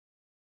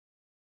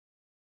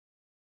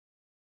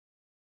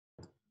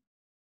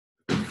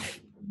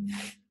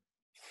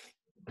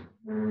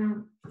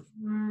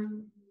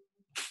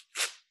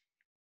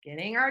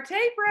Getting our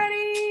tape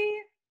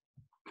ready.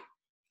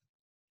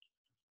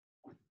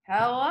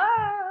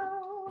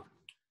 Hello.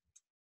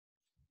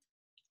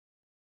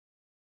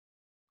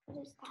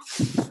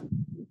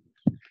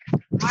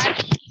 Hi.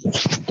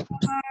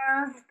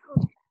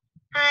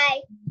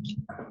 Hi.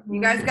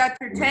 You guys got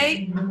your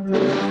tape?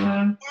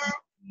 Yeah.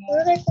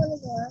 We'll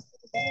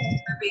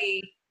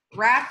be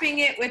wrapping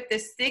it with the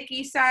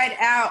sticky side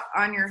out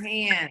on your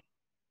hand.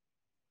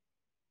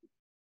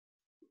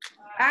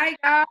 Hi,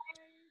 guys.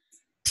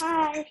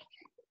 Hi.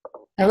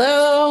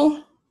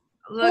 Hello.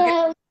 Look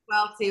at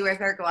Welty with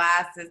her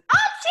glasses. Oh,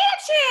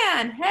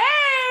 Chan!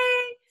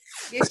 Hey!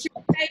 Get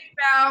your tape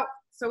out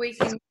so we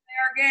can play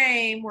our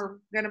game. We're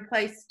going to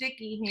play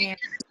sticky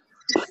hands.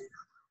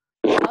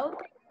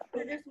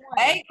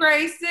 Hey,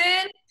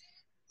 Grayson.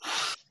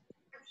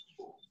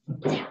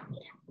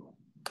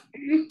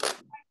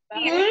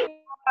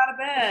 Out of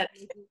bed.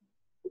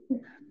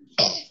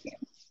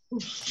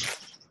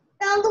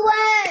 Found the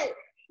way.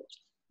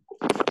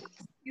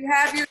 You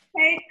have your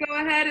tape. Go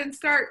ahead and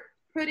start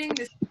putting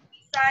the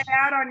sticky side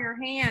out on your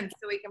hand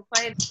so we can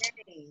play the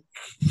game.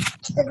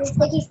 So the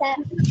sticky side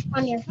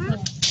on your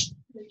hand.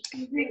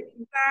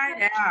 Sticky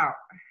side out.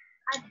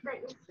 And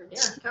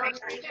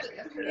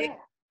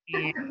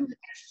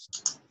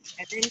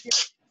then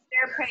just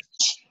their paper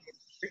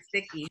for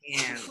sticky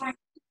hands.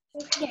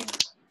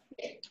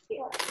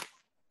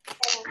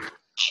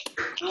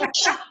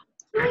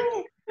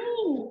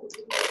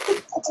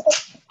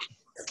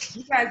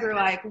 You guys are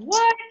like,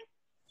 what?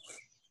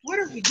 What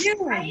are we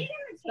doing?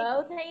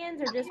 Both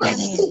hands or just one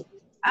hand?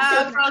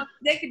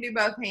 They can do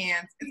both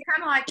hands. It's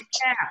kind of like a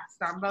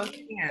cast on both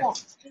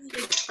hands.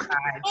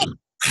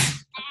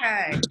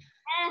 Okay.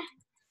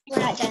 We're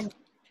not done.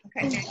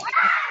 Okay.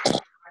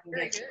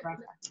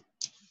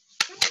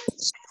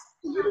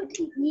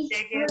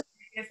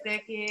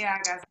 Sticky. I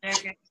got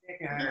sticky.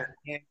 There.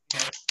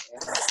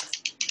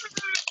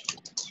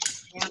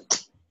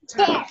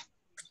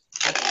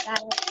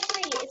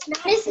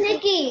 Miss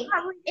Nikki.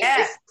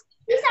 Yes. Is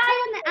the side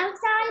on the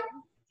outside?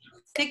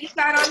 Sticky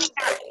side on the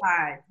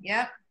outside.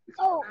 Yep.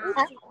 Oh.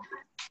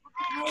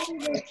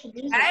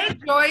 Hey,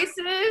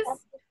 Joyce's.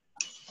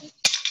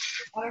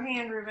 Other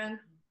hand, Ruben.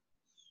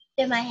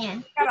 In my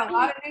hand. Got a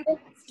lot of new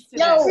pieces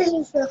today. No.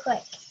 Scissors real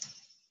quick.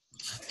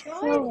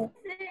 No.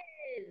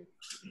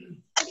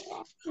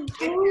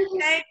 Get your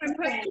tape and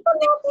put your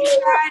sticky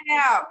side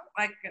out,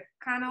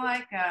 kind of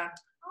like a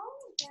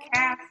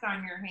cast on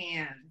your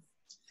hands.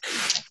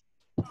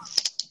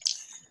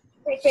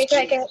 Wait.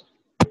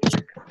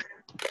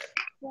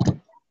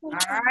 All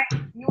right,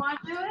 you want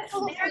to do it?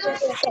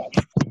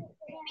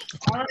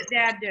 I'll let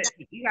Dad do it.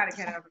 You got to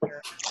get over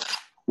here.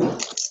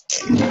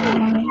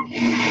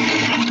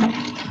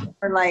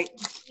 Or like.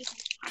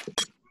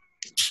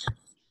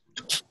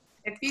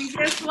 If you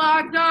just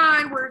logged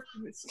on, we're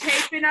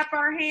taping up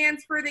our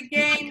hands for the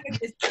game with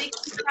the sticky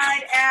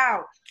side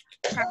out.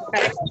 Kind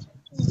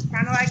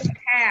of like a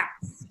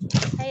cast.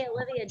 Hey,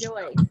 Olivia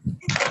Joy.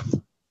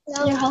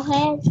 Your whole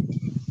head.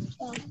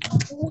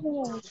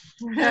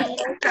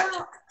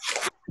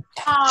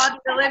 Oh,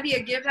 did Olivia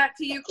give that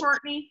to you,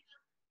 Courtney?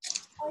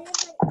 Oh,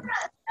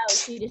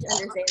 she just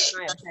understands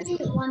my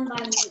obsession. One by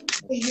one.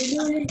 Sticky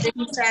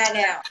side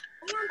out.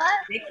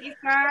 Sticky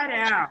side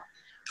out.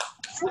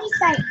 Sticky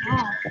side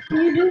out.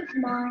 You do,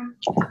 Mom.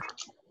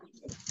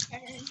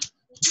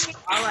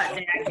 I'll let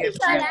Dad give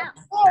Side it. out.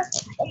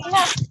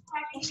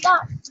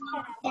 Stop.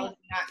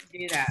 Not to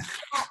do that.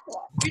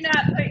 Do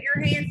not put your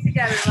hands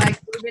together like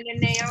Ruben and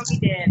Naomi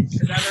did,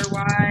 because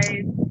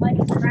otherwise Like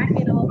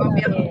cracking all you won't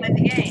be able to the play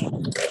the game.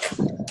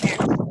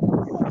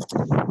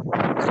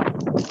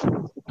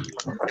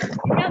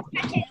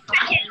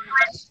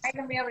 I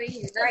can be able to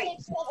use it. Great.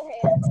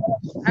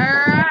 All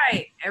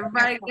right,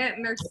 everybody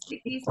getting their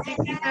sticky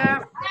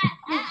out.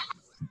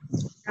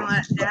 I'll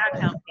let Dad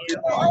help you.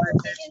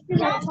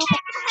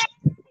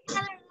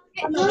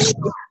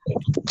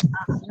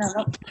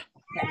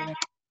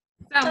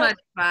 So much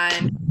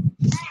fun.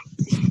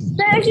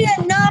 That is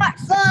not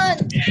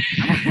fun.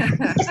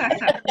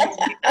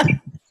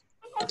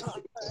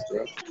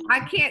 I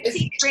can't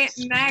see Grant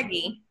and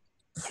Maggie.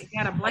 You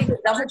got a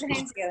blanket. Don't put your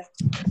hands together.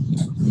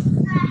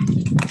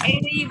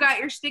 Amy, you got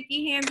your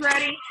sticky hands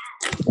ready?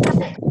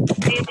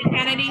 Amy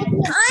Kennedy?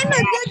 I'm a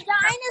good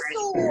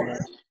dinosaur.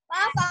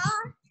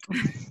 Bye-bye.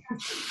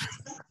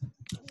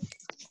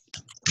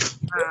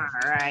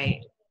 All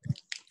right.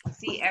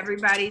 See,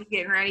 everybody's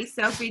getting ready.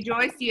 Sophie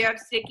Joyce, do you have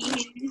sticky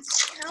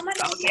hands?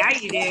 Oh, yeah,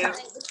 you do.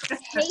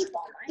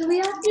 Do we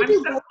have to I'm do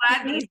so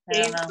glad these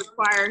games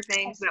require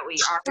things that we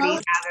already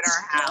have at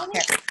our house.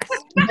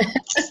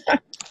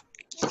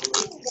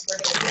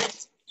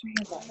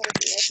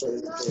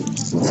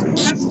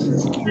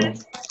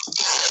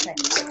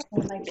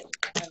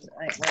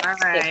 All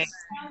right.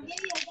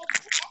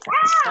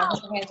 Don't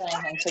put your hands on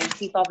anything, so you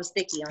keep all the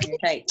sticky on your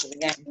tape for the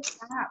game.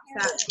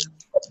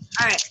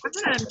 All right, I'm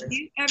going to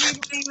mute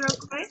everybody real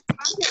quick.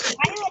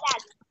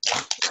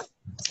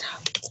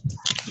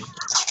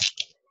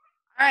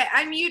 All right,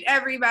 I mute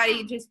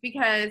everybody just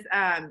because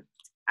I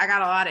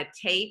got a lot of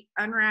tape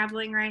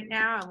unraveling right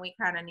now, and we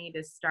kind of need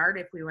to start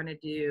if we want to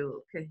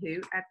do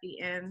Kahoot at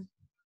the end.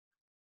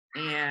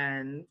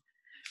 And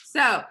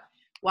so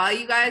while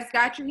you guys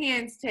got your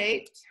hands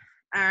taped,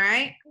 all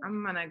right,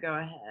 I'm going to go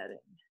ahead and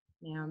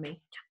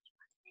Naomi.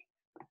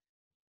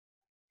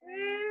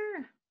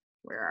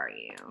 Where are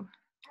you?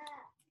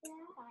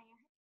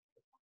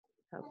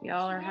 Hope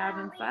y'all are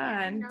having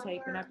fun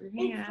taping up your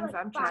hands.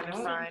 I'm trying to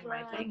find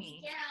my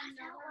thingy.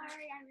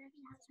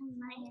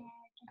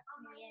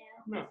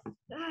 No.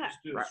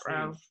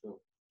 Ruh-roh.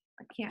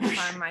 I can't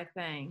find my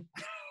thing.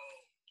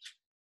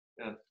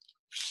 Yeah.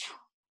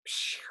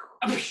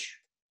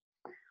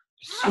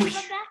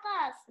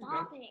 Rebecca,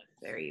 stop it.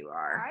 There you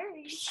are.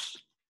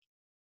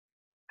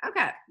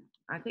 Okay.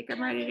 I think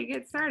I'm ready to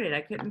get started.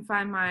 I couldn't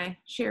find my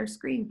share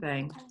screen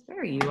thing.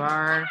 There you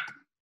are.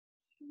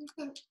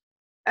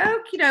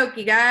 Okie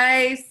dokie,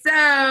 guys.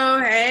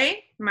 So,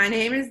 hey, my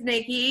name is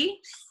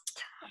Nikki,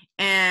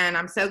 and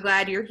I'm so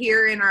glad you're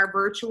here in our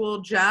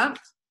virtual jump.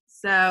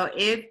 So,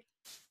 if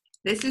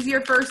this is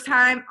your first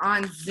time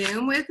on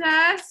Zoom with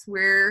us,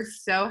 we're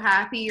so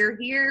happy you're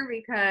here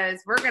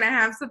because we're going to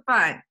have some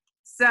fun.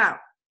 So,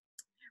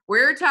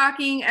 we're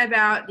talking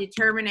about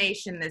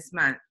determination this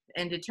month,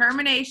 and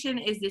determination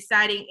is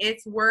deciding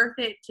it's worth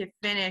it to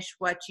finish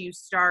what you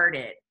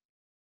started.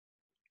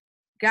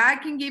 God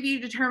can give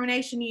you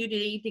determination you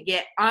need to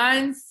get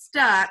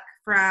unstuck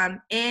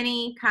from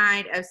any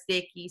kind of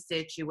sticky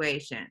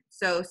situation.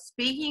 So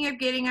speaking of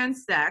getting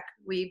unstuck,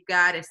 we've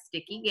got a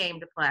sticky game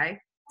to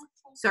play.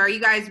 So are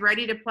you guys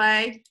ready to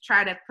play?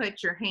 Try to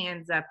put your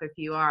hands up if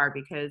you are,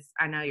 because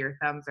I know your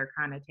thumbs are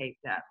kind of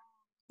taped up.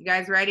 You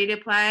guys ready to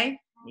play?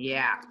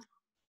 Yeah.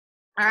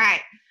 All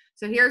right.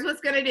 So here's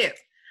what's going to do.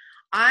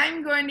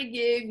 I'm going to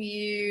give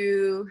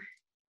you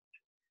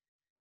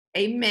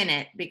a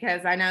minute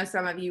because I know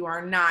some of you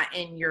are not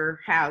in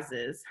your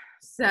houses.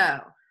 So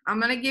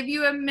I'm going to give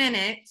you a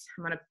minute.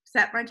 I'm going to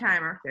set my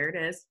timer. There it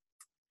is.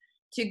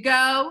 To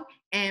go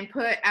and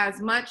put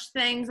as much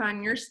things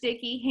on your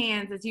sticky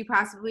hands as you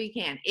possibly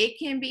can. It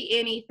can be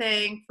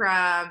anything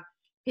from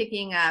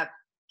picking up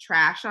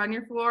trash on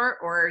your floor,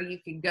 or you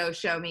can go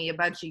show me a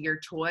bunch of your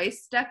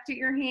toys stuck to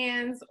your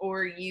hands,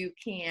 or you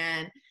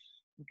can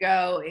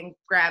go and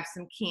grab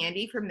some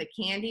candy from the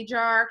candy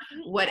jar.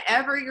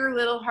 Whatever your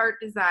little heart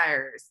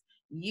desires,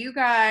 you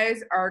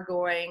guys are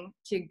going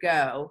to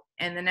go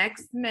in the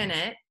next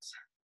minute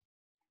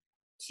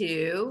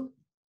to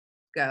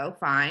go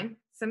find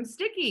some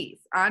stickies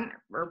on,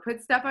 or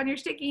put stuff on your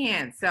sticky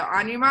hands. So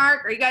on your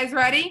mark, are you guys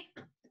ready?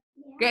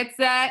 Yeah. Get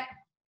set.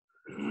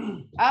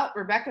 Oh,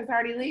 Rebecca's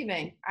already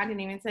leaving. I didn't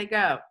even say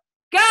go.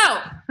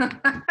 Go! Think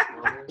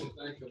about the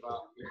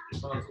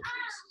puzzle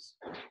pieces.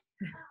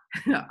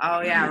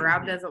 Oh yeah,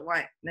 Rob doesn't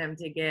want them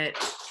to get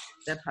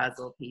the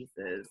puzzle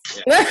pieces.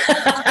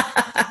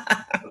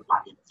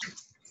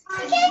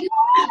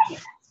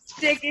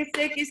 Sticky,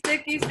 sticky,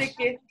 sticky,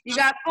 sticky. You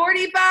got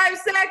 45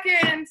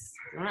 seconds.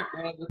 All right,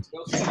 man, let's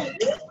go.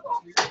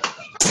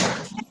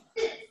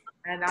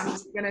 And I'm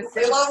just gonna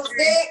sip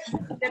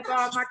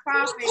on my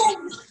coffee.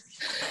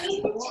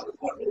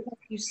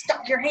 You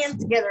stuck your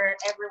hands together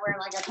everywhere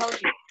like I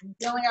told you.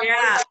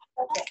 Yeah.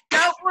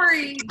 Don't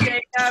worry,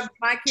 Jacob.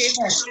 My kids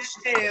are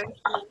too.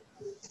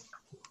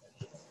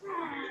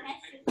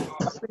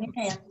 Open your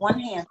hand. One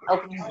hand.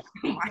 Open your hand.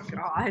 Oh my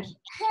gosh.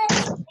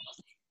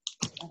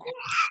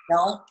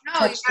 Don't.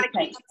 No, you gotta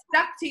keep it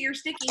stuck to your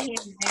sticky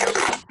hands now.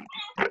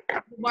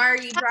 Why are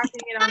you dropping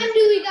it on? How many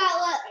do we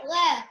got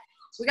left?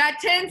 We got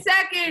 10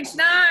 seconds.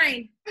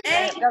 9,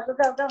 8, Go.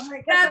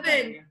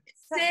 7,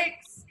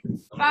 6,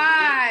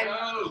 5,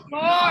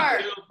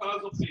 4,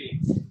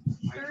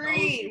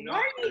 3. What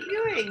are you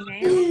doing,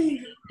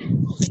 man?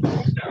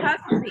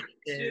 Puzzle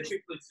pieces.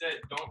 Specifically said,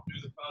 don't do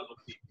the puzzle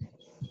pieces.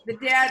 The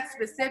dad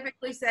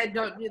specifically said,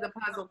 don't do the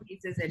puzzle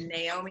pieces, and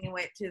Naomi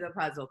went to the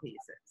puzzle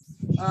pieces.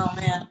 Oh,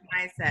 man.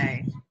 I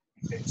say.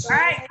 All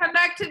right, come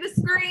back to the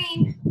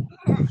screen.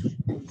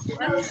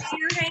 Let's see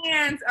your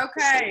hands.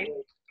 Okay.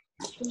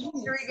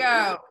 Here we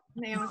go.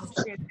 Naomi,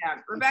 sit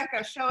down.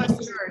 Rebecca, show us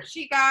yours.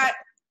 She got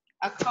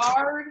a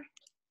card,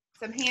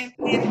 some hand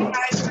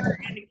sanitizer,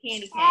 and a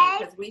candy cane,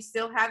 because we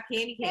still have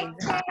candy canes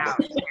in the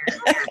house.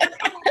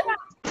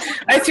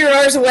 I threw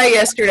ours away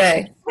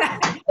yesterday.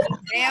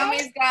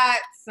 Naomi's got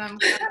some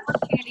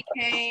candy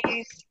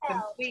canes,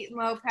 some sweet and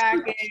low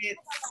packets,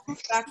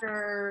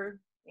 sucker.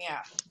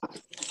 Yeah.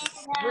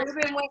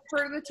 Ruben went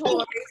for the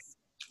toys.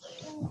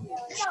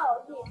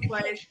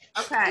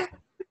 Okay.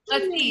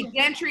 Let's see.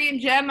 Gentry and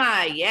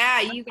Gemma.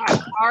 Yeah, you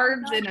got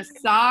cards and a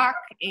sock.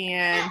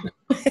 And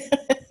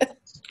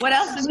what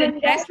else is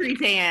in Gentry's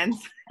hands?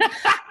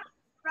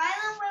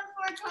 Rylan went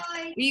for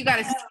toys. You got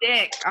a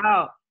stick.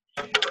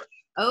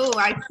 Oh,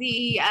 I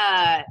see.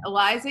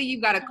 Eliza, you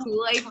got a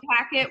Kool-Aid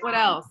packet. What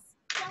else?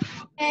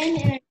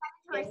 And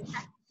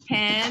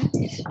Pen.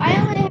 I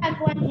only had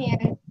one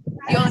hand.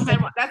 You only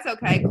had one. That's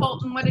okay.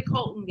 Colton, what did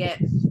Colton get?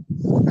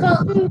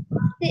 Colton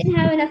didn't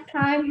have enough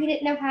time. He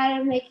didn't know how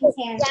to make his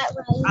hands.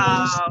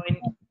 Oh, and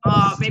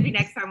Oh, maybe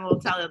next time we'll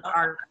tell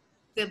our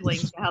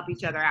siblings to help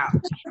each other out.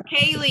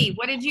 Kaylee,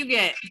 what did you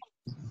get?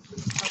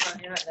 Hold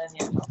on, you're not done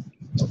yet.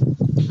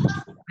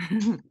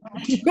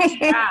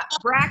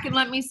 Bracken,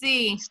 let me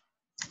see.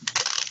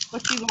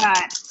 What you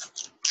got?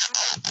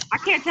 I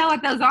can't tell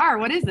what those are.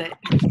 What is it?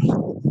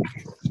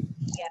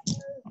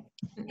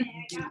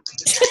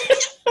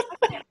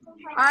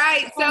 All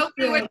right,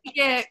 Sophie, what did you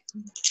get?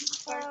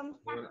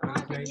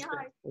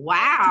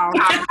 Wow.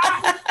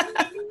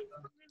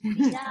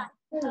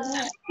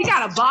 She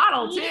got a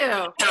bottle,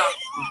 too.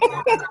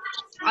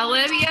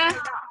 Olivia?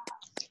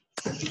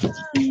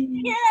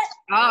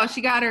 Oh,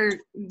 she got her,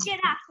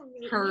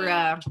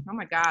 oh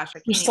my gosh, I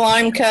can't even.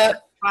 Slime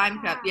cup.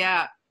 Slime cup,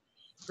 yeah.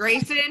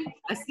 Grayson,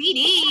 a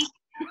CD.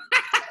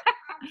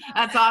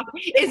 That's awesome.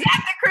 Is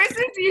that the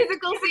Christmas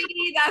musical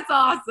CD? That's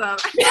awesome.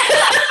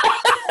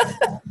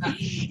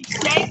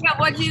 Jacob,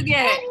 what'd you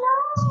get?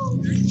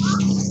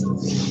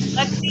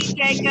 Let's see,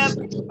 Jacob.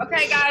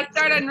 Okay, guys,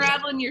 start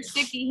unraveling your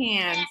sticky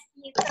hands.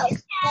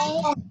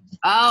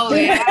 Oh,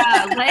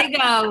 yeah,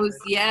 Legos.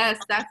 Yes,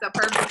 that's a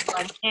perfect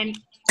one. And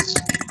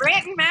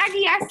Grant and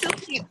Maggie, I still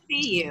can't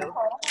see you.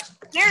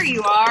 There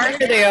you are.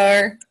 There they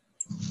are.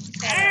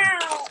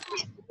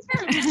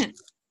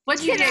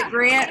 What'd you get,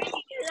 Grant?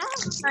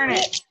 Turn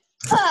it.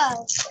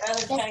 Oh,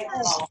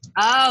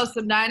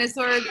 some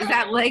dinosaurs. Is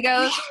that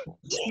Legos?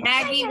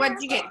 Maggie,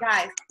 what'd you get,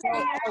 guys?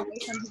 Away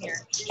from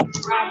here.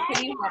 Rob,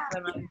 can you help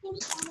them?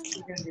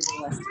 You're gonna do the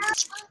list.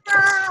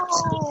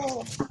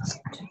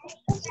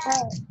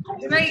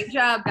 Great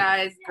job,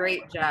 guys.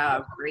 Great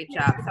job. Great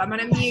job. So I'm going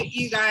to mute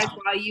you guys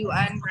while you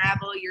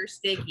unravel your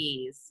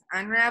stickies.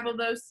 Unravel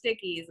those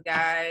stickies,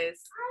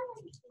 guys.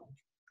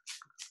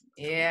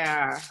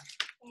 Yeah.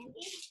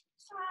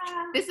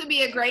 This would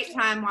be a great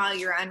time while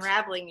you're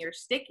unraveling your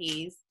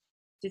stickies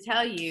to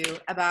tell you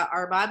about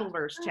our Bible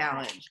verse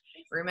challenge.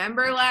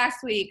 Remember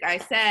last week I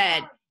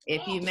said,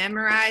 if you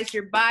memorize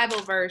your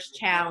Bible verse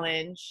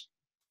challenge,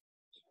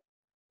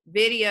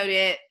 videoed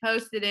it,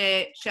 posted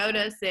it, showed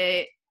us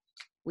it,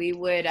 we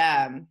would,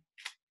 I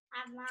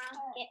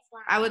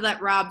would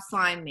let Rob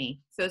slime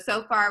me.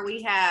 So far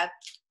we have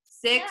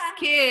 6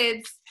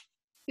 kids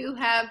who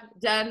have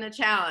done the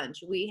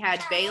challenge. We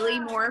had Bailey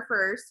Moore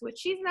first, which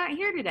she's not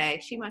here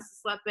today. She must have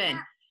slept in.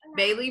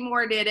 Bailey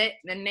Moore did it,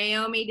 then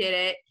Naomi did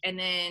it, and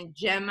then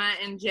Gemma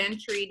and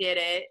Gentry did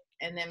it,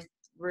 and then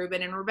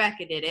Ruben and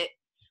Rebecca did it.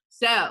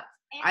 So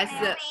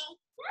I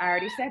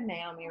already said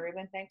Naomi,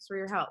 Ruben, thanks for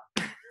your help.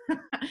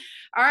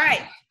 All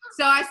right,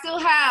 so I still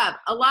have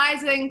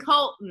Eliza and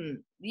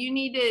Colton. You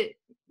need to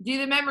do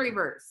the memory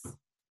verse.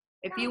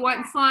 If you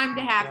want slime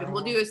to happen,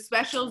 we'll do a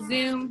special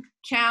Zoom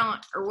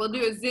challenge, or we'll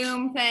do a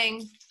Zoom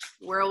thing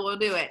where we'll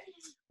do it.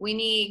 We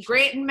need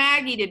Grant and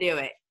Maggie to do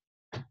it.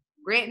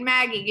 Grant and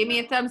Maggie, give me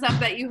a thumbs up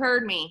that you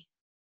heard me.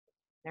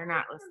 They're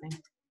not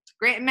listening.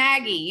 Grant and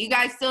Maggie, you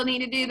guys still need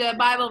to do the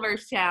Bible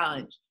verse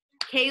challenge.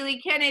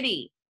 Kaylee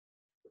Kennedy,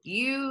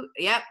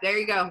 yep, there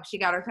you go. She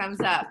got her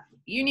thumbs up.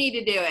 You need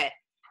to do it.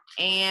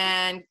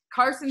 And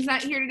Carson's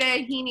not here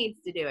today. He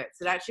needs to do it.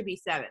 So that should be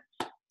 7.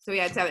 So we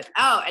had 7.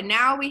 Oh, and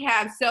now we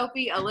have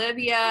Sophie,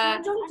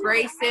 Olivia,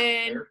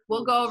 Grayson.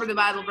 We'll go over the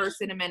Bible verse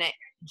in a minute.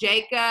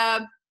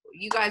 Jacob,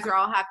 you guys are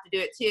all have to do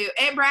it too.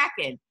 And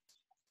Bracken.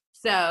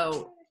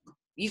 So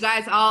you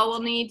guys all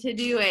will need to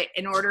do it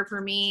in order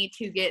for me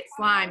to get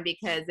slime,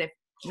 because if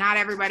not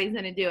everybody's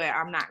going to do it,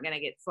 I'm not going to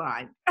get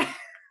slime.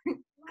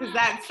 Because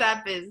that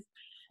stuff is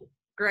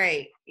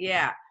great.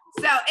 Yeah.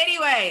 So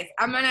anyways,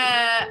 I'm going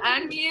to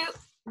unmute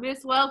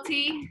Miss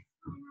Welty.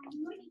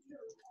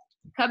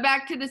 Come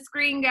back to the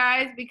screen,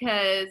 guys,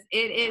 because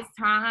it is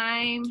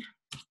time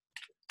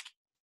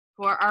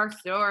for our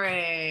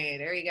story.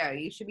 There you go.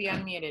 You should be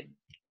unmuted.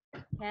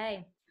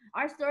 Okay.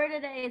 Our story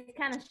today is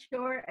kind of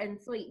short and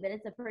sweet, but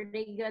it's a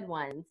pretty good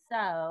one.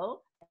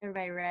 So,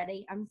 everybody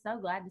ready? I'm so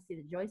glad to see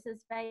the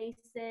Joyce's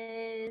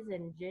faces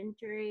and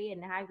Gentry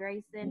and hi,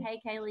 Grayson.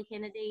 Hey, Kaylee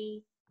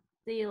Kennedy.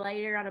 See you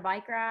later on a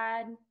bike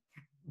ride.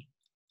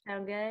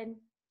 Sound good?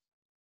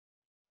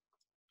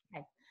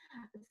 Okay.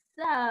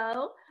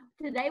 So,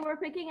 today we're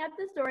picking up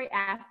the story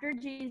after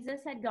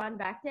Jesus had gone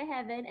back to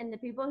heaven and the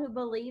people who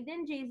believed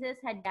in Jesus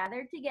had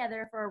gathered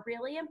together for a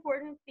really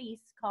important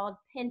feast called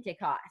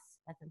Pentecost.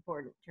 That's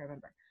important to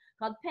remember.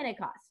 Called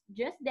Pentecost.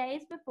 Just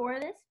days before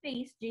this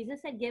feast,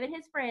 Jesus had given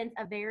his friends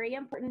a very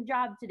important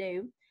job to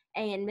do.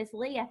 And Miss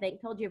Lee, I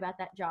think, told you about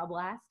that job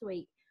last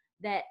week,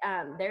 that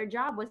their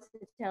job was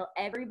to tell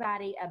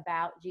everybody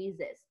about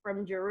Jesus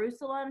from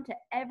Jerusalem to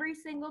every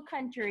single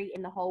country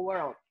in the whole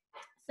world.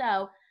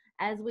 So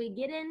as we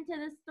get into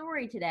the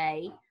story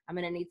today, I'm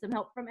going to need some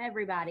help from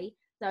everybody.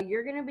 So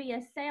you're going to be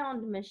a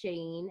sound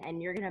machine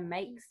and you're going to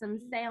make some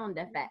sound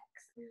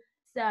effects.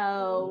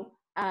 So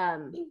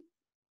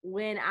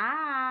when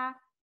I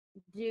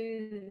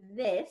do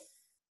this,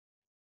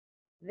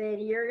 then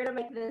you're going to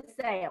make the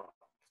sound.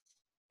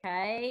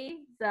 Okay?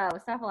 So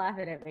stop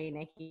laughing at me,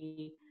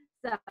 Nikki.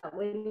 So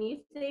when you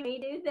see me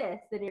do this,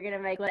 then you're going to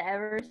make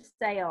whatever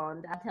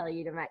sound I tell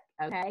you to make.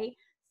 Okay?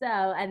 So,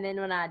 and then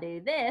when I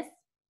do this,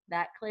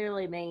 that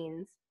clearly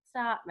means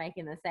stop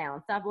making the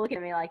sound. Stop looking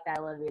at me like that,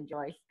 Olivia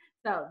Joyce.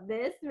 So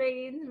this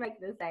means make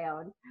the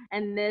sound,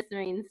 and this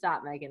means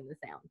stop making the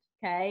sound.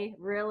 Okay?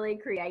 Really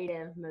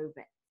creative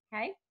movement.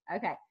 Okay?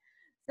 Okay.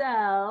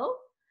 So,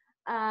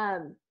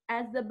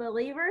 as the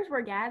believers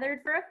were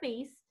gathered for a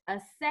feast, a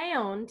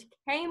sound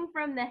came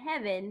from the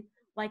heaven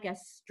like a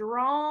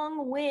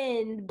strong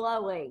wind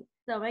blowing.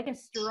 So make a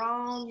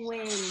strong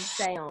wind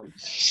sound.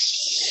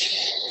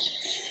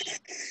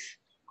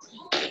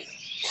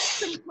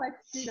 Some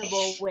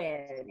questionable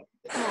wind.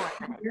 Come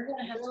on. You're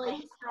gonna have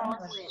Really to strong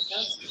wind.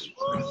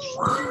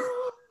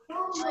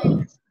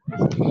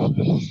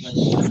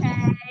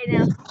 Okay,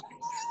 now.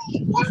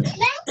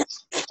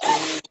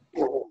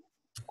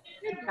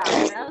 Good job.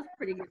 That was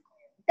pretty good.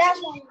 That's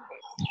one.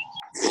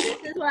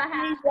 This is what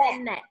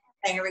happened next.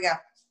 Okay, here we go.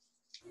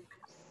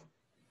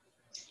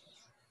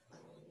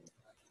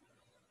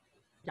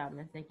 Job,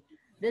 Miss Nikki.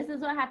 This is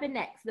what happened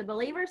next. The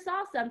believers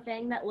saw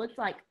something that looked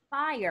like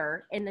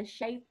fire in the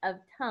shape of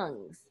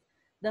tongues.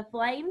 The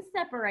flames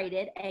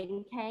separated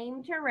and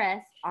came to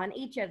rest on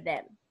each of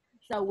them.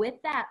 So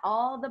with that,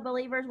 all the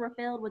believers were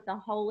filled with the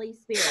Holy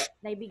Spirit.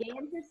 They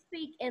began to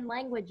speak in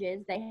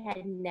languages they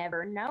had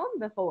never known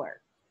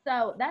before.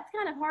 So that's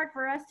kind of hard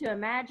for us to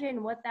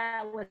imagine what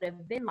that would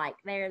have been like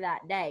there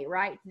that day,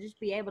 right? To just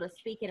be able to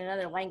speak in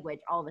another language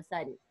all of a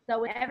sudden. So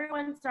when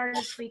everyone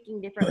started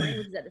speaking different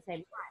languages at the same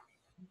time.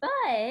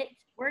 But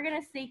we're going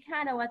to see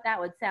kind of what that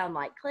would sound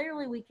like.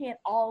 Clearly, we can't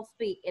all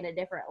speak in a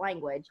different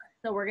language,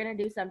 so we're going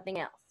to do something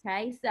else,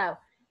 okay? So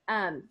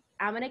I'm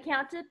going to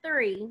count to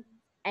 3,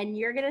 and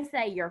you're going to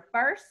say your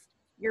first,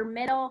 your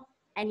middle,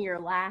 and your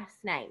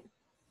last name,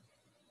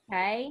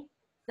 okay?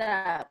 So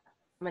I'm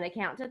going to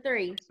count to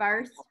 3.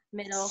 First,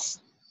 middle,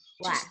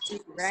 last.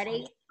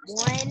 Ready?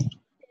 1, 2,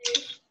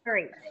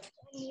 3.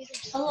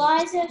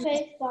 Eliza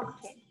Faith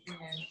Bumpkin.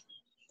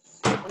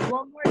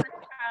 One more time.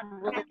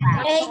 Really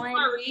loud.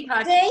 Marie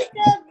Hutchinson.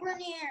 Jacob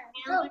Grenier.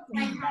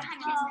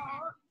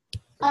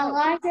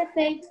 Eliza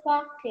Faith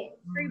Bumpkin.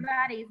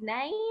 Everybody's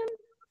name?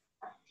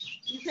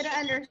 You couldn't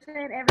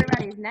understand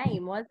everybody's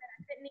name, was it?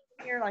 I couldn't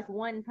even hear like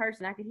one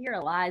person. I could hear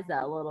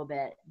Eliza a little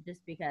bit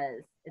just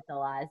because it's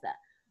Eliza.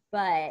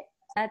 But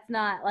that's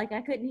not, like,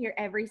 I couldn't hear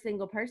every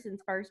single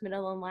person's first,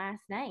 middle, and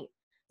last name.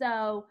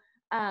 So,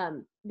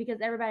 because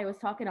everybody was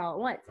talking all at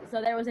once.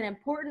 So there was an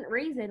important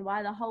reason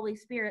why the Holy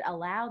Spirit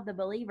allowed the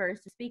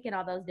believers to speak in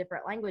all those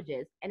different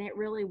languages. And it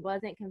really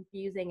wasn't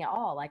confusing at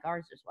all like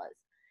ours just was.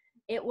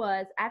 It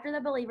was after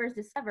the believers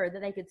discovered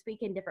that they could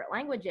speak in different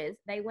languages,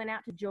 they went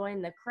out to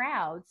join the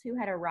crowds who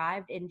had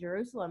arrived in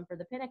Jerusalem for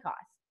the Pentecost.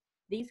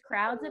 These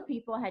crowds of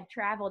people had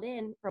traveled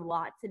in from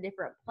lots of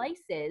different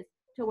places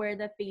to where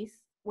the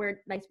feast,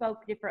 where they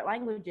spoke different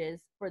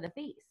languages for the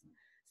feast.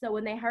 So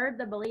when they heard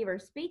the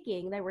believers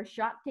speaking, they were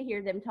shocked to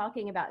hear them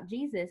talking about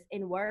Jesus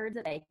in words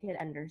that they could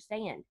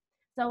understand.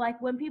 So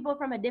like when people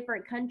from a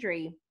different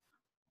country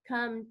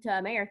come to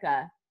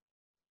America,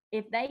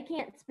 if they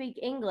can't speak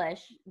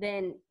English,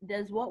 then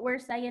does what we're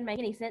saying make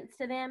any sense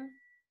to them?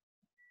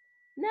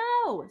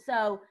 No.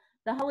 So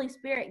the Holy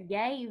Spirit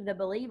gave the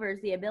believers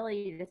the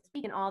ability to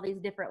speak in all these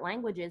different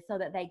languages so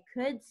that they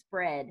could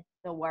spread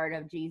the word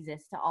of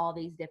Jesus to all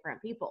these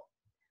different people.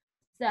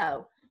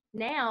 So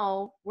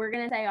now we're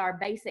going to say our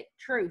basic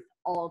truth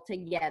all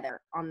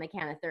together on the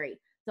count of 3.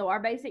 So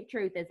our basic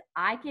truth is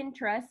I can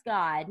trust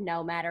God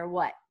no matter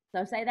what.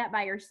 So say that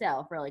by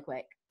yourself really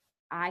quick.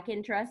 I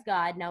can trust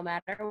God no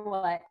matter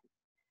what.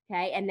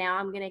 Okay, and now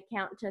I'm going to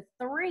count to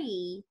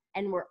 3,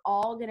 and we're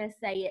all going to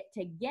say it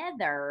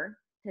together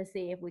to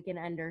see if we can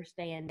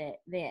understand it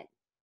then.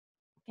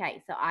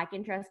 Okay, so I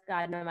can trust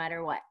God no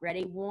matter what.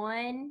 Ready?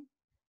 1,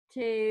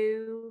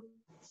 2,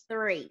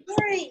 3.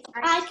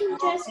 I can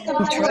trust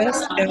God.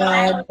 Trust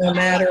God no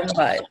matter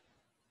what.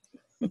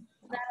 Is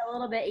that a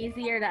little bit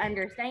easier to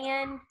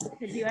understand?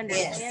 Could you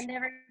understand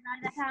everybody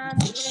that time?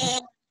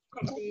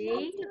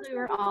 See, because we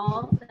were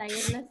all saying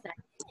the same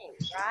thing,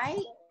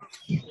 right?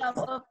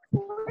 So, of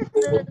course,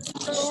 the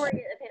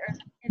story of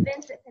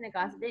events at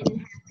Pentecost didn't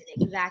happen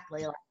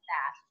exactly like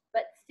that.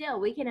 But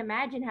still, we can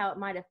imagine how it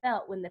might have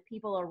felt when the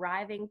people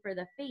arriving for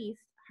the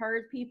feast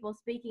heard people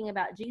speaking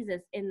about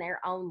Jesus in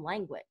their own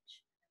language.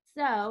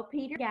 So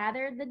Peter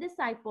gathered the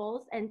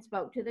disciples and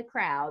spoke to the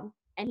crowd,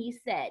 and he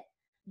said,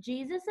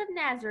 Jesus of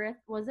Nazareth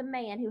was a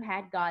man who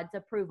had God's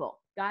approval.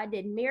 God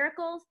did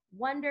miracles,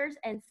 wonders,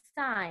 and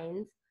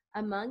signs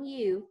among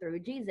you through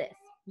Jesus.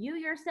 You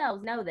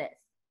yourselves know this.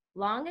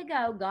 Long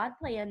ago, God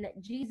planned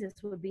that Jesus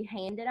would be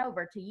handed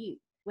over to you.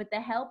 With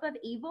the help of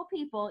evil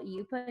people,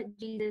 you put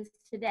Jesus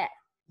to death.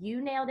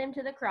 You nailed him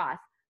to the cross,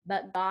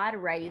 but God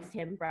raised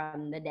him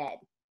from the dead.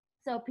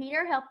 So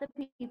Peter helped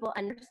the people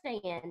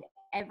understand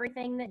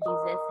everything that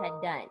Jesus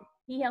had done.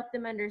 He helped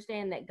them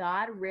understand that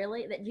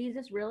that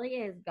Jesus really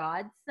is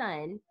God's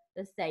Son,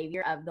 the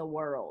Savior of the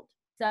world.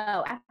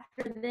 So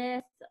after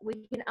this,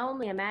 we can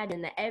only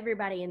imagine that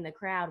everybody in the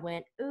crowd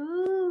went,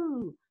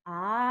 ooh,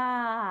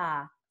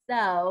 ah.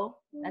 So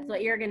that's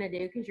what you're going to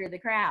do because you're the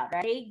crowd.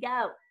 Ready?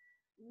 Go.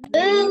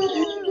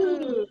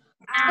 Ooh,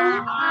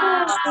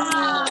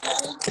 ah.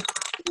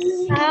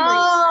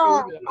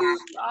 Oh.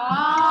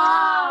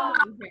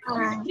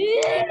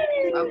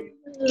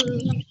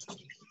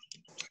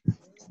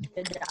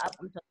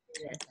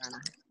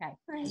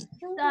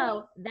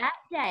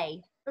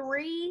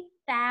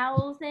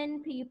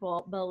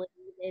 people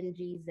believed in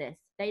Jesus.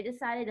 They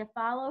decided to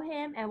follow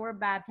him and were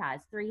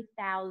baptized,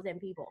 3,000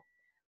 people.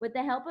 With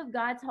the help of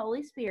God's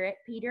Holy Spirit,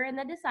 Peter and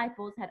the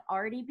disciples had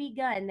already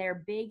begun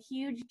their big,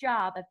 huge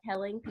job of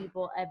telling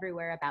people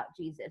everywhere about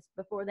Jesus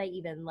before they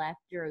even left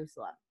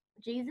Jerusalem.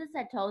 Jesus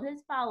had told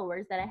his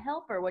followers that a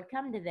helper would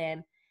come to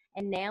them,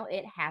 and now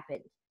it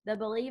happened. The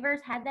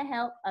believers had the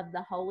help of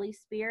the Holy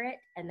Spirit,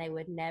 and they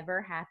would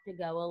never have to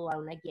go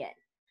alone again.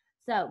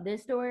 So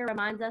this story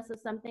reminds us of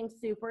something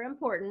super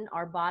important.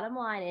 Our bottom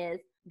line is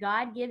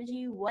God gives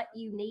you what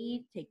you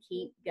need to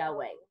keep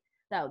going.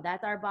 So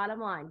that's our bottom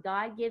line.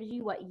 God gives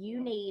you what you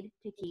need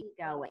to keep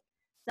going.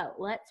 So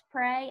let's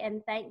pray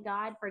and thank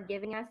God for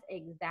giving us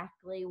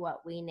exactly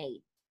what we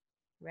need.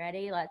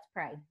 Ready? Let's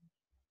pray.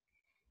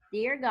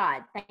 Dear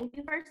God, thank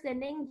you for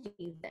sending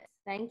Jesus.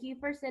 Thank you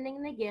for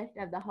sending the gift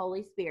of the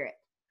Holy Spirit.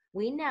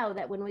 We know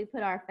that when we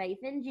put our faith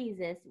in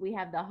Jesus, we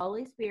have the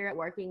Holy Spirit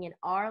working in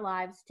our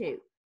lives too,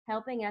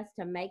 helping us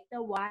to make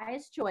the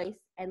wise choice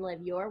and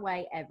live your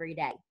way every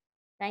day.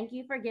 Thank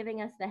you for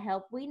giving us the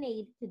help we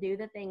need to do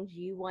the things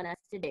you want us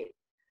to do.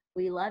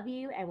 We love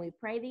you and we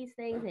pray these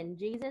things in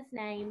Jesus'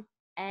 name.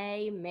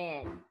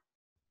 Amen.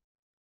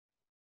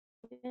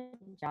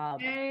 Good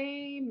job.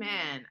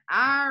 Amen.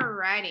 All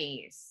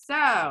righty.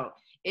 So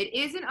it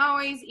isn't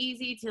always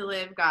easy to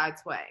live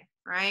God's way,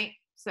 right?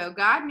 So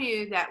God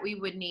knew that we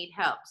would need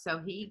help. So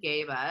he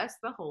gave us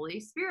the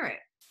Holy Spirit.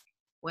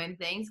 When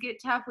things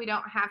get tough, we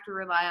don't have to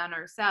rely on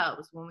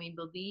ourselves. When we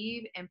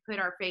believe and put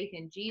our faith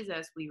in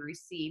Jesus, we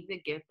receive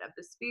the gift of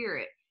the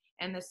Spirit.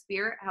 And the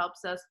Spirit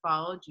helps us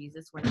follow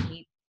Jesus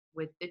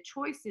with the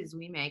choices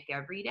we make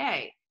every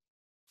day.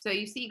 So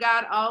you see,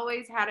 God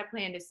always had a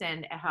plan to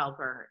send a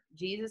helper.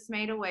 Jesus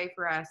made a way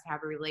for us to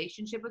have a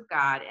relationship with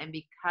God. And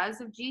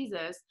because of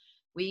Jesus,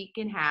 we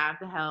can have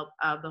the help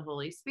of the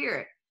Holy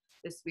Spirit.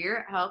 The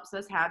Spirit helps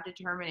us have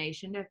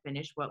determination to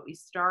finish what we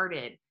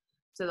started.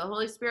 So the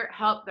Holy Spirit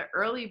helped the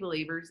early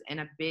believers in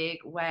a big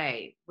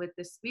way. With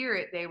the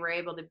Spirit, they were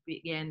able to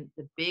begin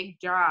the big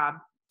job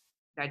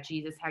that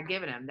Jesus had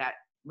given them, that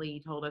Lee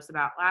told us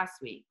about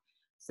last week.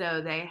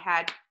 So they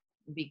had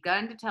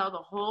begun to tell the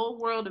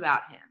whole world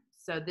about him.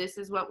 So this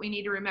is what we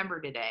need to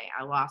remember today.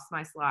 I lost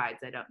my slides.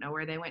 I don't know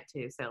where they went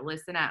to. So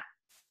listen up.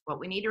 What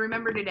we need to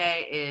remember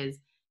today is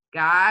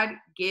God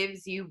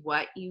gives you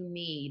what you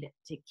need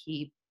to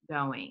keep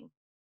going.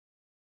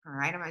 All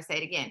right, I'm going to say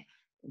it again.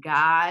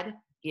 God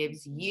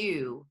gives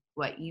you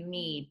what you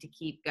need to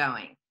keep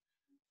going.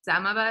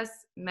 Some of us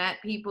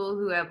met people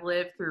who have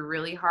lived through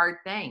really hard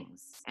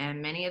things,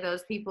 and many of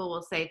those people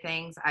will say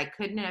things, I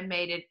couldn't have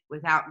made it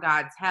without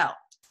God's help.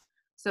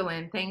 So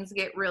when things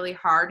get really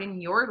hard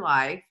in your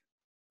life,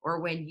 or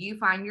when you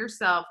find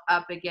yourself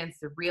up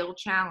against a real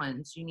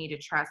challenge, you need to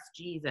trust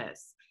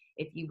Jesus.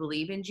 If you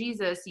believe in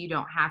Jesus, you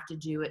don't have to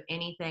do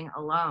anything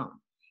alone.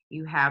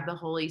 You have the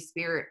Holy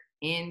Spirit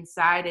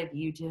inside of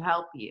you to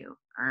help you,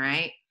 all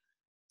right?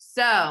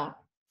 So I'm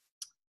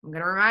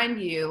going to remind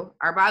you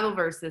our Bible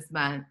verse this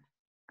month,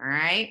 all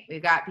right?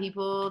 We've got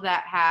people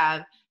that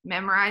have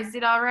memorized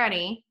it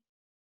already.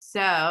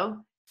 So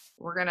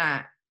we're going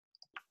to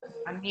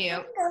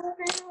unmute.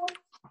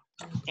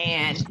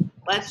 And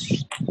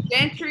let's,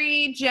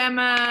 Gentry,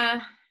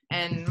 Gemma,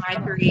 and my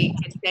three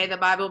can say the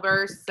Bible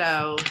verse.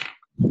 So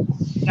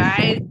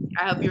guys,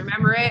 I hope you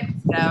remember it.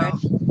 So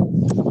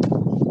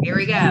here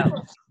we go.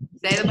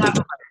 Say the Bible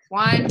verse.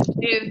 1,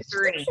 2,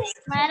 3.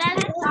 Let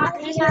us not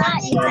be together.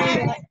 So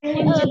at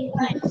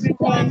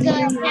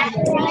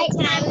the right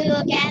time we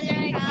will gather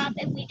it up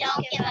if we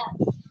don't give up.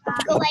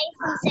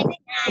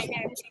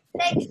 Galatians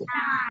 6:9.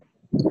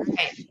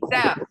 Okay,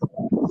 so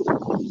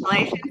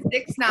Galatians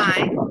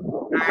 6:9.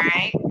 All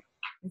right.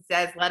 It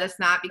says, let us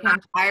not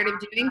become tired of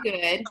doing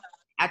good.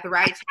 At the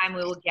right time,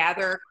 we will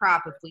gather a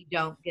crop if we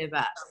don't give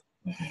up.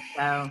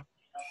 So,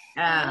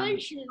 Can I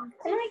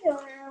go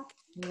now?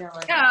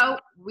 so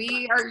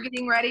we are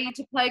getting ready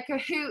to play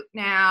Kahoot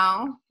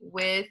now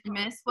with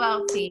Miss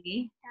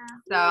Welty.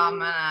 So I'm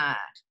going to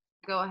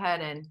go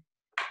ahead and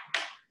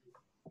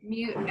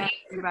mute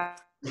everybody.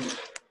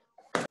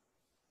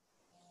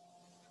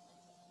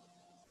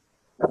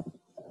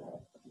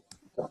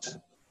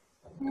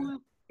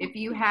 If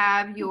you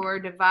have your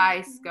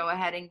device, go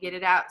ahead and get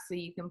it out so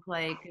you can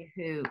play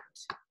Kahoot.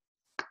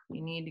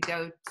 You need to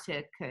go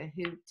to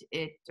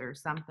Kahootit or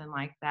something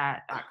like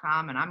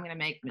that.com, and I'm going to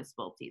make Miss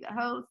Welty the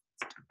host.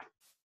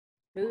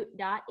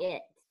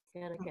 Kahoot.it.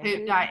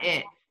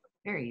 Kahoot.it.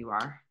 There you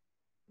are.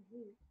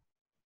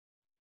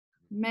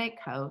 Make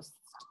host.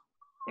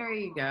 There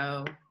you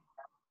go.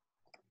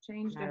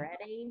 Change the.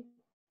 Ready?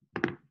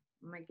 I'm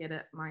going to get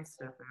it, my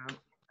stuff out.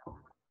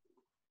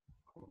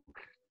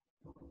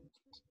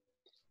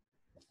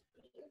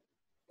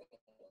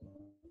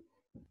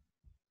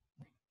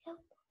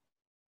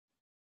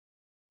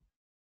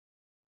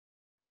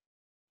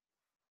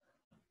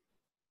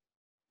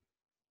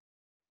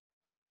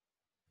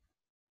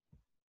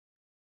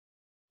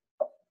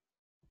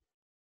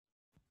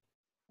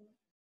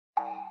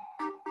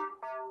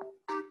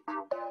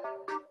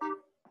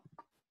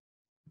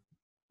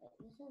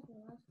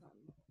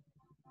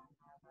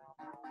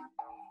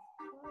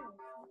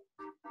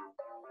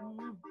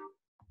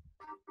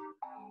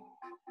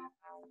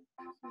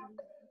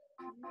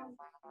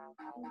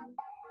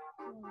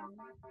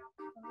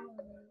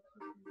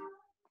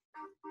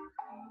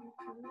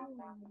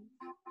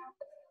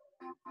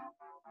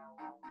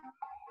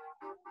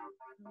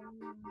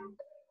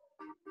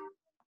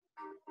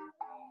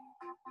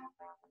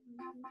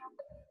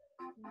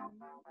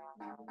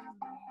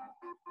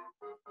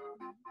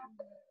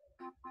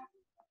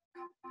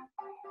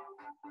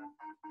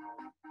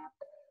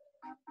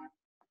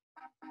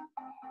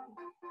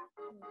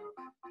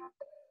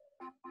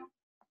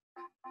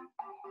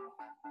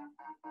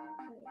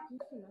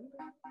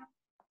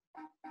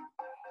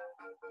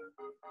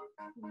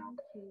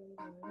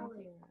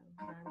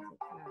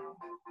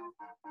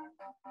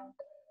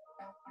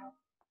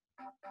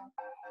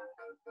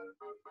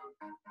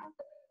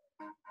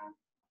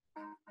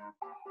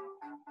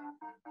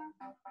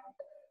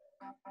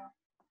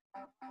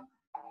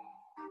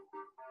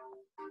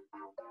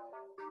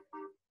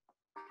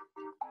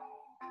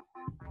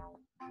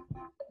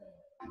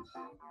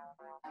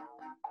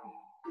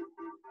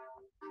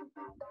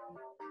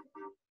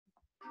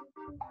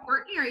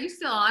 Courtney, are you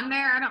still on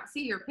there? I don't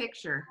see your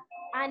picture.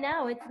 I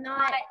know, it's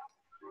not.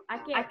 I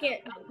can't.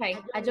 Okay,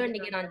 I joined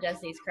again on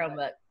Jesse's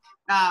Chromebook.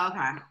 Oh,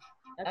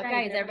 okay.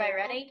 Okay, is everybody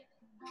ready?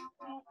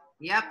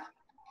 Yep.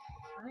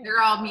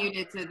 They're all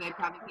muted, so they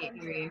probably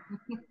can't hear you.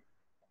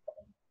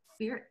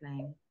 Spirit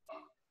thing.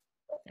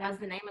 That was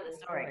the name of the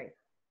story.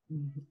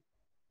 Mhm.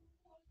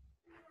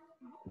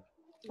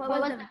 What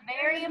was the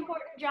very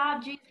important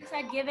job Jesus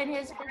had given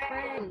his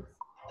friends?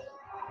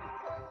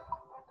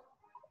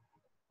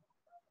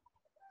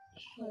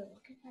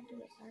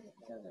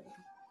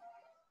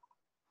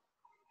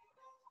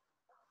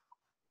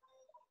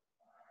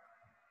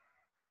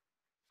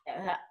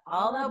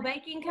 Although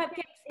baking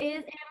cupcakes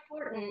is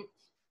important,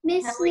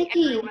 Miss telling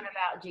Nikki, everyone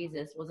about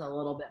Jesus was a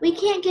little bit. we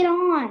can't get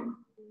on.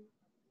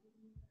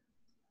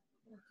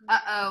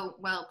 Uh-oh,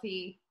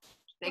 Welty.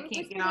 They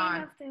can't get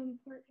on.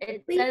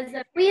 It We- says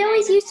that We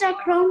always used our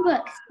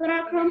Chromebooks, but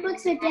our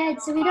Chromebooks are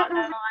dead, so we don't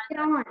know how to get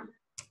on.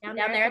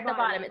 down there at the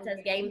bottom it says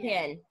game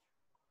pin.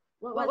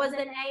 What was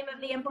the name of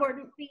the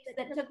important feast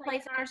that took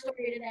place in our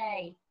story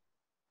today?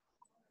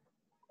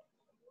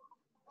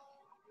 I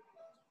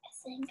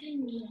think I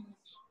need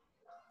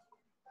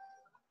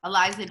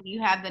Eliza, do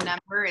you have the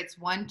number? It's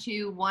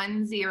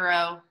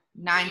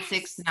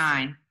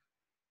 1210969.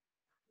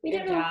 We Good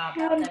don't know job.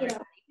 how to get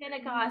on.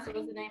 Pentecost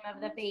was the name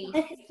of the feast.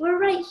 Okay, we're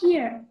right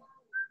here.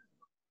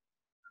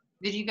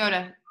 Did you go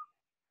to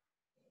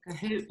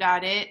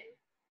Kahoot.it?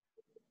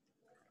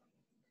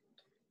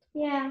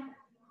 Yeah.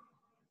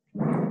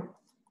 I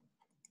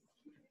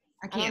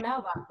I don't can't. know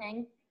about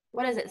thing.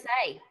 What does it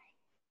say?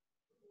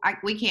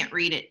 We can't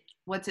read it.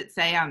 What's it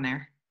say on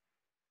there?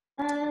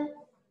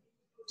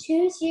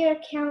 Choose your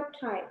account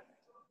type.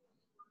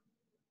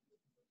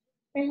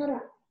 Wait, hold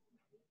on.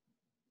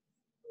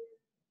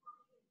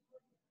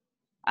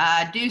 Do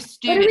What do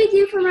student. we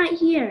do from right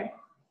here?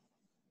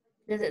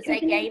 Does it say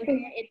game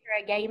pin? Enter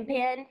a game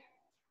pin?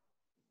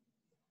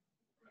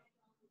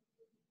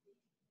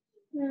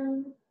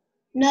 No.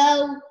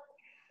 No.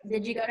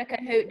 Did you go to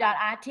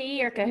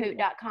kahoot.it or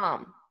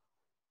kahoot.com?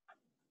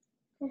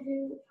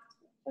 Kahoot.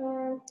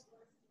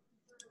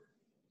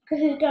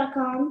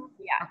 Kahoot.com.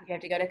 Yeah, you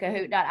have to go to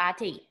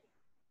kahoot.it.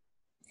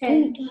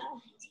 Kahoot.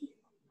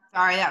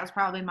 Sorry, that was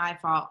probably my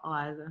fault,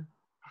 Eliza.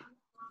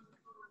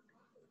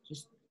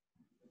 Just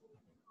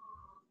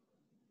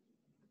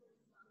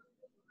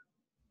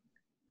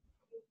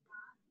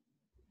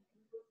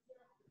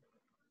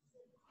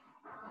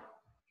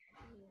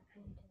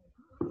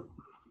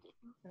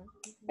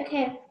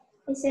Okay.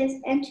 It says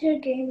enter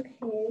game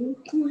pin.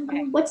 Come on, come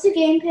on. What's the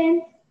game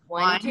pin?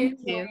 1, 2,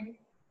 2. 1,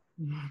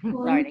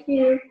 One, Sorry.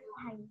 2,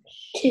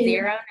 2.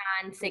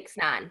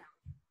 0969.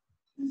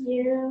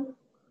 0,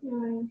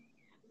 9,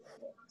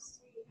 6.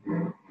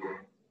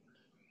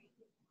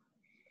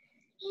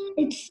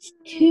 It's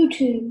 2,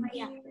 2.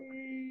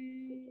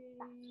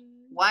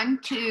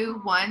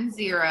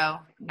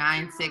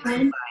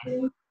 1210969.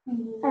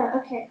 Oh,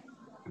 okay.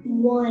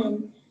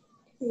 1,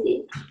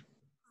 2.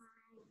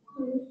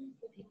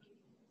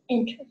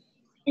 Enter.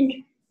 Enter.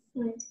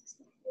 9, 6,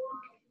 9.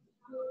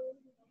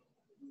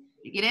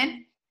 You get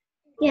in?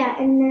 Yeah,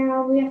 and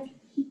now we have to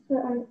put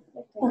on.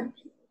 Oh,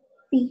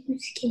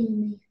 who's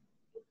killing me?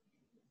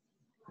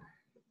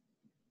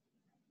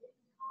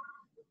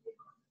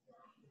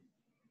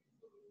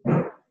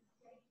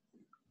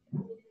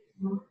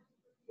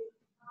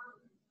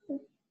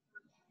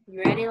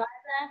 You ready, Liza?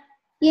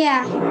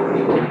 Yeah.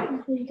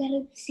 We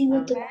gotta see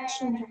what the Okay.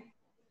 questions are.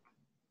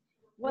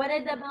 What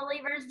did the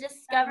believers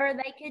discover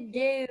they could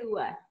do?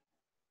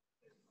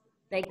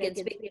 They could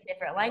speak in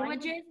different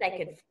languages, they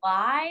could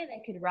fly, they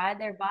could ride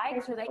their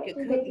bikes, or they could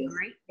cook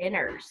great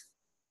dinners.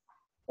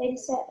 They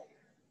said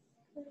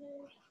that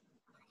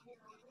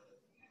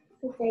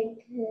they could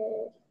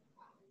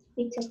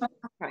speak to.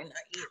 Probably not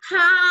you.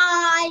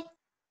 Hi.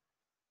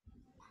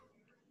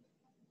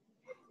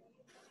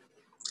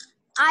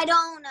 I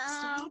don't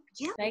know.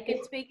 They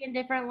could speak in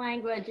different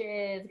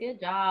languages. Good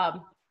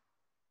job.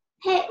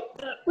 Hey,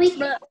 we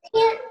can't,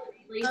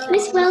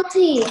 Miss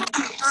Welty.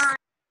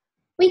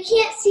 We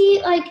can't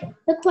see like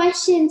the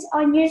questions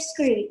on your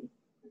screen.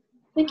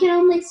 We can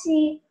only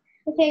see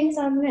the things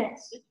on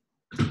this.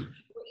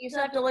 You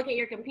still have to look at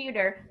your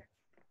computer.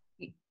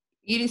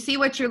 You can see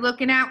what you're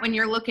looking at when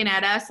you're looking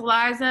at us,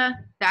 Eliza.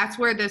 That's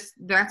where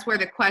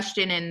the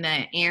question and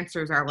the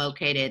answers are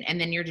located. And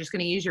then you're just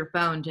going to use your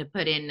phone to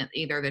put in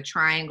either the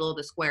triangle,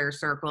 the square,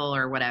 circle,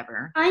 or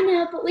whatever. I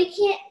know, but we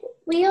can't.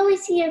 we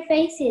always see your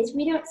faces.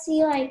 We don't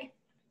see like.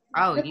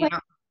 Oh, the you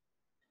don't.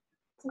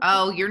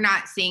 Oh, you're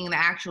not seeing the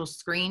actual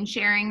screen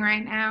sharing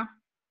right now?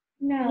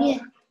 No. Yeah.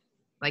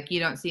 Like you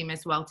don't see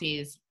Miss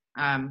Welty's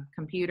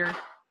computer?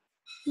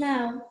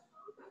 No.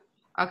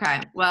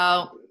 Okay.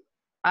 Well,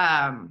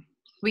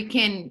 we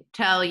can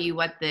tell you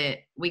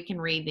we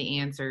can read the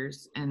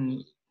answers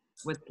and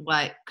with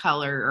what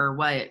color or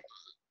what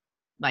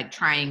like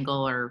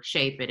triangle or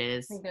shape it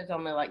is. I think there's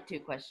only like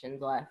 2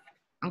 questions left.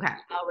 Okay.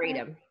 I'll read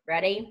them.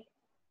 Ready?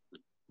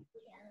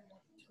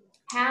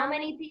 How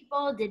many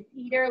people did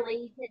Peter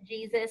lead to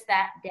Jesus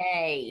that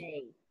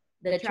day?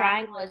 The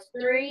triangle is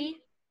 3,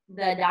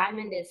 the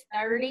diamond is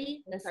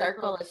 30, the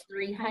circle is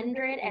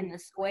 300, and the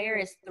square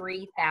is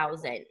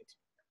 3,000.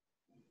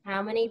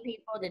 How many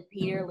people did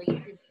Peter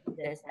lead to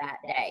Jesus that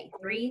day?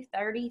 3,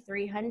 30,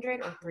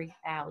 300, or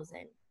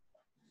 3,000?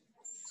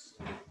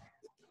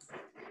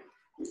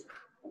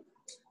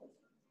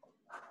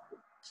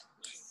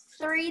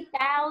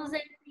 $3,000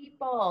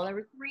 people. There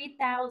were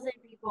 3,000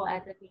 people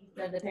at the Feast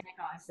of the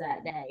Pentecost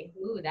that day.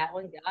 Ooh, that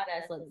one got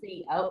us. Let's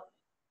see. Oh,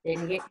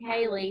 didn't get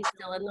Kaylee.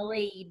 Still in the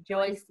lead.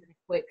 Joyce, a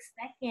quick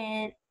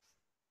second.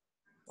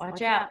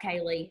 Watch out,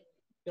 Kaylee.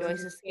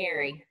 Joyce is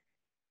scary.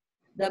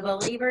 The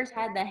believers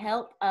had the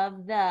help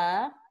of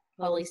the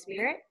Holy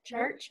Spirit,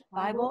 church,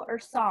 Bible, or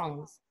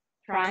songs.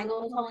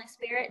 Triangle is Holy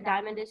Spirit.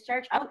 Diamond is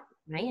church. Oh,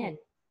 man.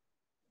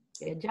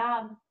 Good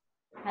job.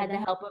 Had the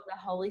help of the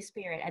Holy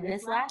Spirit. And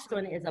this last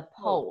one is a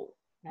poll.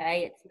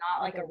 Okay, it's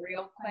not like a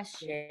real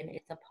question,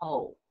 it's a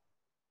poll.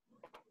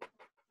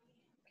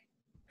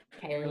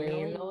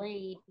 Kaylee in the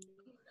lead.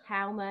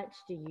 How much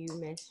do you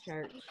miss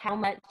church? How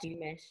much do you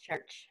miss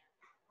church?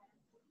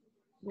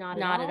 Not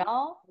at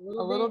all.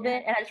 A little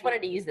bit. And I just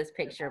wanted to use this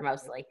picture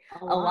mostly.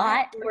 A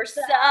lot or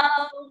so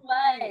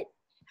much.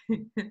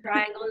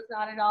 Triangle is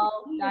not at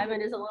all.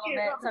 Diamond is a little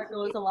bit.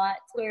 Circle is a lot.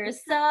 Square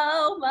is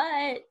so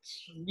much.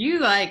 You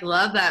like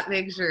love that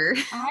picture.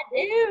 I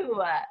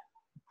do.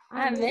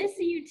 I miss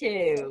you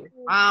too.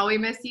 Oh, we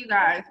miss you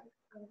guys.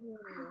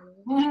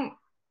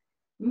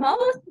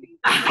 Most people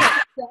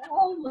put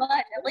so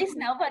much. At least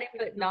nobody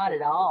put not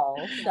at all.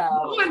 So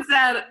Someone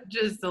said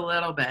just a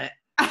little bit.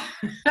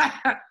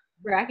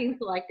 Bracken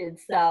selected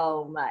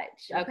so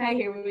much. Okay,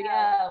 here we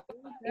go.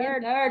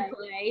 In third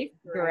place,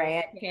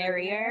 Grant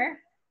Carrier.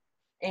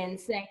 In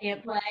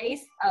second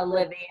place,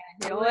 Olivia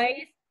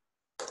Joyce.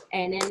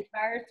 And in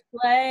first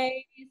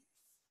place,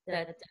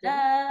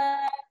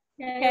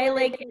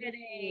 Kaylee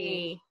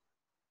Kennedy.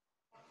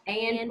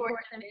 And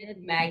fourth and fifth,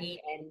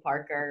 Maggie and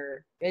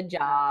Parker. Good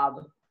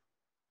job.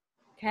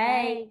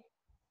 Okay.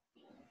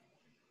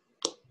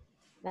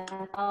 That's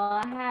all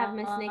I have,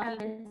 Miss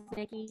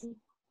Nikki.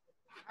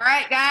 All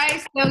right,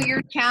 guys. So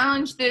your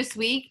challenge this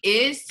week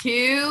is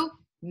to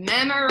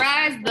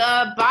memorize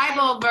the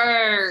Bible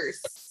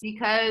verse.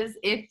 Because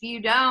if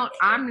you don't,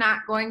 I'm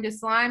not going to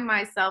slime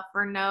myself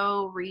for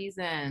no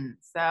reason.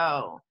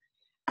 So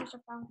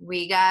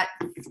we got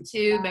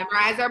to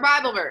memorize our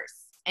Bible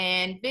verse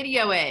and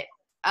video it,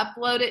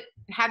 upload it,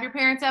 have your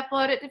parents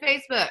upload it to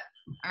Facebook.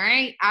 All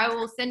right. I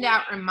will send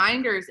out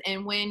reminders.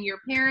 And when your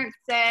parents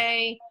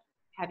say,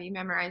 have you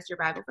memorized your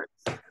Bible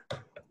verse?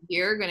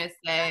 You're going to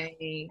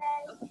say,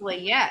 hopefully,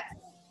 yes.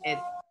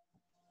 It's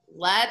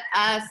let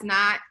us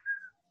not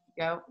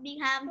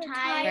become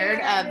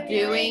tired of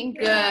doing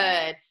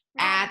good.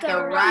 At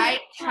the right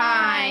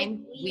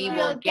time, we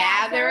will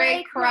gather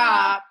a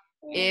crop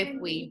if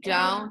we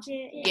don't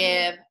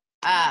give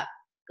up.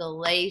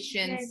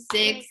 Galatians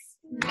 6:9.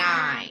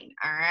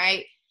 All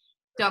right.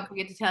 Don't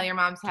forget to tell your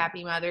moms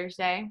Happy Mother's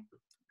Day.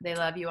 They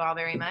love you all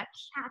very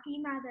much. Happy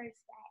Mother's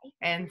Day.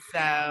 And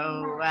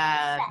so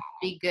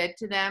be good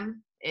to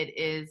them. It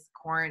is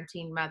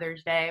quarantine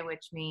Mother's Day,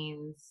 which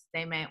means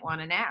they might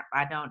want a nap.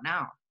 I don't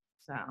know.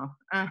 So,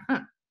 all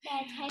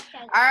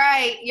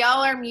right,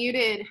 y'all are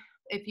muted.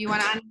 If you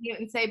want to unmute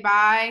and say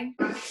bye.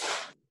 Bye.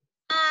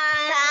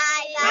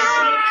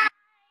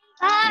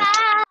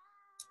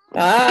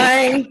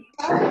 Bye.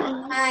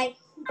 Bye.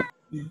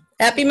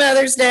 Happy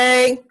Mother's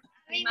Day.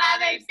 Happy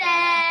Mother's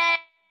Day.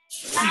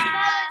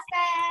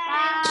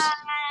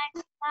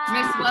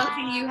 Miss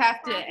Welty, you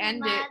have to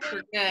end it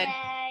for good.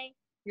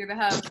 You're the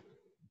host.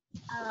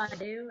 Oh, I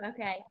do?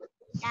 Okay.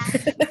 Yeah.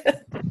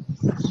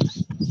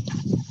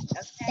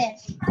 Okay.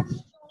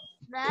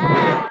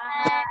 Bye.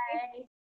 Bye.